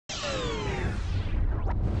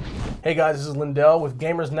Hey guys, this is Lindell with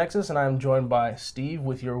Gamers Nexus, and I am joined by Steve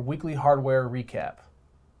with your weekly hardware recap.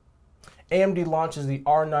 AMD launches the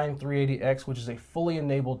R9 380X, which is a fully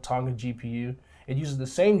enabled Tonga GPU. It uses the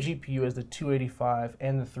same GPU as the 285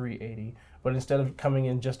 and the 380, but instead of coming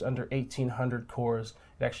in just under 1,800 cores,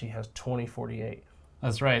 it actually has 2048.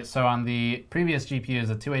 That's right. So on the previous GPUs,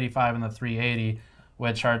 the 285 and the 380,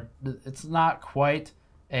 which are, it's not quite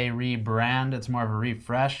a rebrand, it's more of a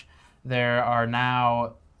refresh. There are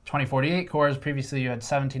now 2048 cores. Previously you had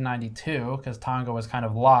 1792 because Tonga was kind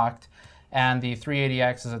of locked. And the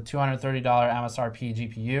 380X is a $230 MSRP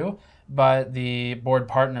GPU, but the board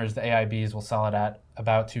partners, the AIBs, will sell it at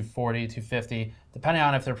about $240, $250, depending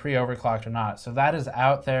on if they're pre-overclocked or not. So that is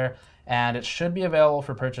out there, and it should be available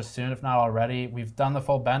for purchase soon, if not already. We've done the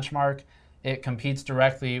full benchmark. It competes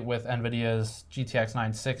directly with NVIDIA's GTX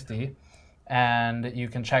 960, and you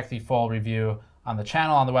can check the full review on the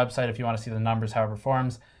channel, on the website, if you want to see the numbers, how it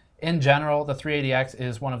performs. In general, the 380X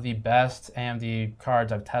is one of the best AMD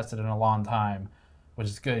cards I've tested in a long time, which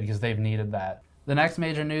is good because they've needed that. The next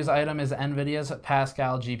major news item is NVIDIA's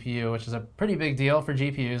Pascal GPU, which is a pretty big deal for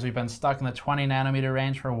GPUs. We've been stuck in the 20 nanometer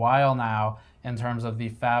range for a while now in terms of the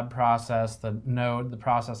fab process, the node, the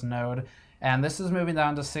process node. And this is moving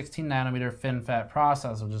down to 16 nanometer FinFET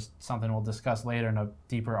process, which is something we'll discuss later in a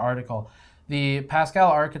deeper article. The Pascal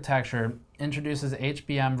architecture introduces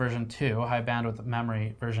HBM version 2, high bandwidth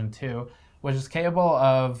memory version 2, which is capable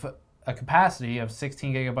of a capacity of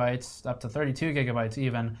 16 gigabytes up to 32 gigabytes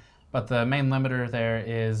even, but the main limiter there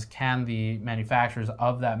is can the manufacturers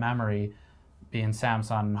of that memory, being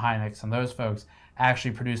Samsung and Hynix and those folks,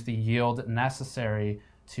 actually produce the yield necessary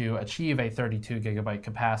to achieve a 32 gigabyte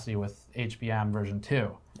capacity with HBM version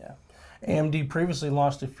 2. Yeah. AMD previously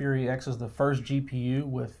launched the Fury X as the first GPU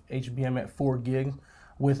with HBM at 4 gigs,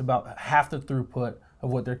 with about half the throughput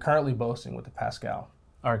of what they're currently boasting with the Pascal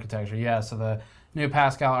architecture. Yeah, so the new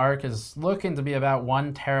Pascal Arc is looking to be about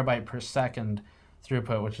 1 terabyte per second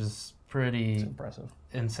throughput, which is pretty impressive.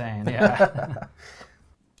 Insane. Yeah.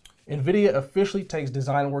 Nvidia officially takes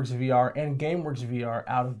DesignWorks VR and GameWorks VR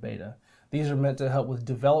out of beta. These are meant to help with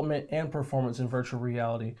development and performance in virtual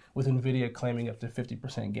reality, with Nvidia claiming up to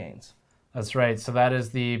 50% gains. That's right. So that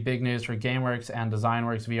is the big news for GameWorks and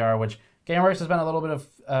DesignWorks VR, which GameWorks has been a little bit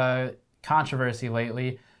of controversy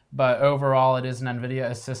lately, but overall it is an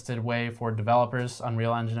NVIDIA-assisted way for developers,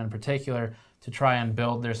 Unreal Engine in particular, to try and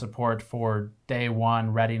build their support for day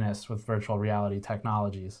one readiness with virtual reality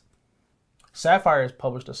technologies. Sapphire has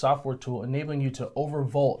published a software tool enabling you to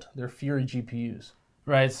overvolt their Fury GPUs.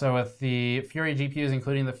 Right, so with the Fury GPUs,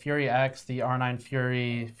 including the Fury X, the R9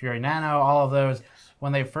 Fury, Fury Nano, all of those,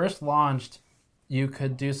 when they first launched, you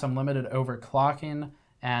could do some limited overclocking,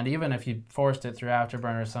 and even if you forced it through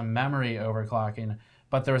Afterburner, some memory overclocking,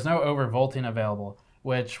 but there was no overvolting available,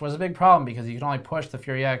 which was a big problem because you could only push the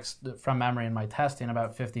Fury X from memory in my testing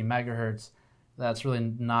about 50 megahertz. That's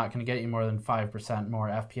really not going to get you more than 5% more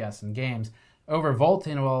FPS in games.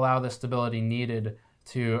 Overvolting will allow the stability needed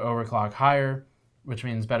to overclock higher, which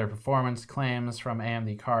means better performance claims from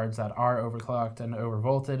AMD cards that are overclocked and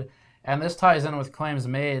overvolted. And this ties in with claims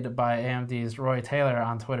made by AMD's Roy Taylor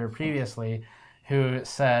on Twitter previously, who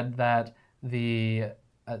said that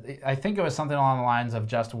I think it was something along the lines of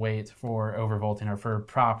just wait for overvolting or for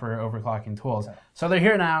proper overclocking tools. Okay. So they're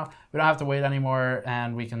here now. We don't have to wait anymore,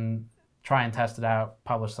 and we can try and test it out,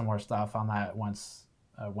 publish some more stuff on that once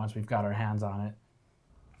we've got our hands on it.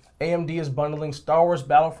 AMD is bundling Star Wars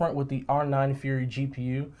Battlefront with the R9 Fury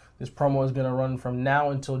GPU. This promo is going to run from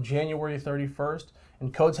now until January 31st,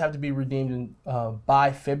 and codes have to be redeemed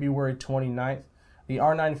by February 29th. The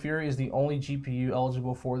R9 Fury is the only GPU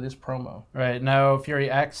eligible for this promo. Right, no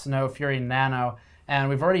Fury X, no Fury Nano, and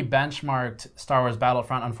we've already benchmarked Star Wars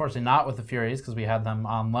Battlefront, unfortunately not with the Furies because we had them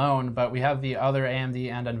on loan, but we have the other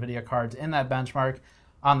AMD and NVIDIA cards in that benchmark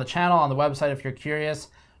on the channel, on the website if you're curious.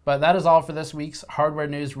 But that is all for this week's hardware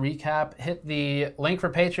news recap. Hit the link for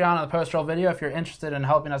Patreon in the post-roll video if you're interested in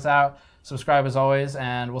helping us out. Subscribe as always,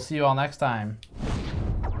 and we'll see you all next time.